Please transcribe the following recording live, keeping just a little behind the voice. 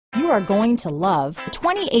are going to love the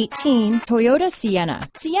 2018 Toyota Sienna.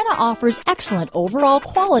 Sienna offers excellent overall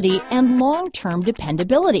quality and long-term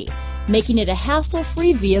dependability, making it a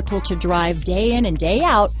hassle-free vehicle to drive day in and day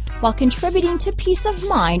out while contributing to peace of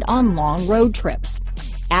mind on long road trips.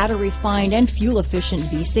 Add a refined and fuel-efficient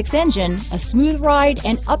V6 engine, a smooth ride,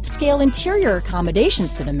 and upscale interior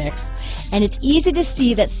accommodations to the mix, and it's easy to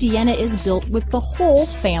see that Sienna is built with the whole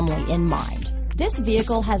family in mind. This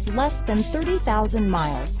vehicle has less than 30,000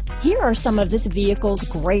 miles. Here are some of this vehicle's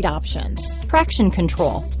great options: traction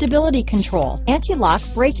control, stability control, anti-lock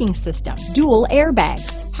braking system, dual airbags,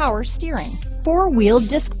 power steering, four-wheel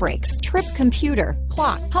disc brakes, trip computer,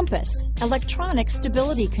 clock, compass, electronic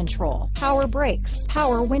stability control, power brakes,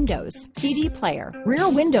 power windows, CD player,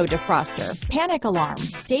 rear window defroster, panic alarm,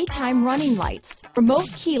 daytime running lights, remote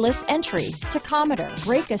keyless entry, tachometer,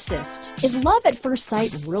 brake assist. Is love at first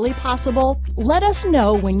sight really possible? Let us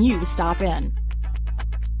know when you stop in.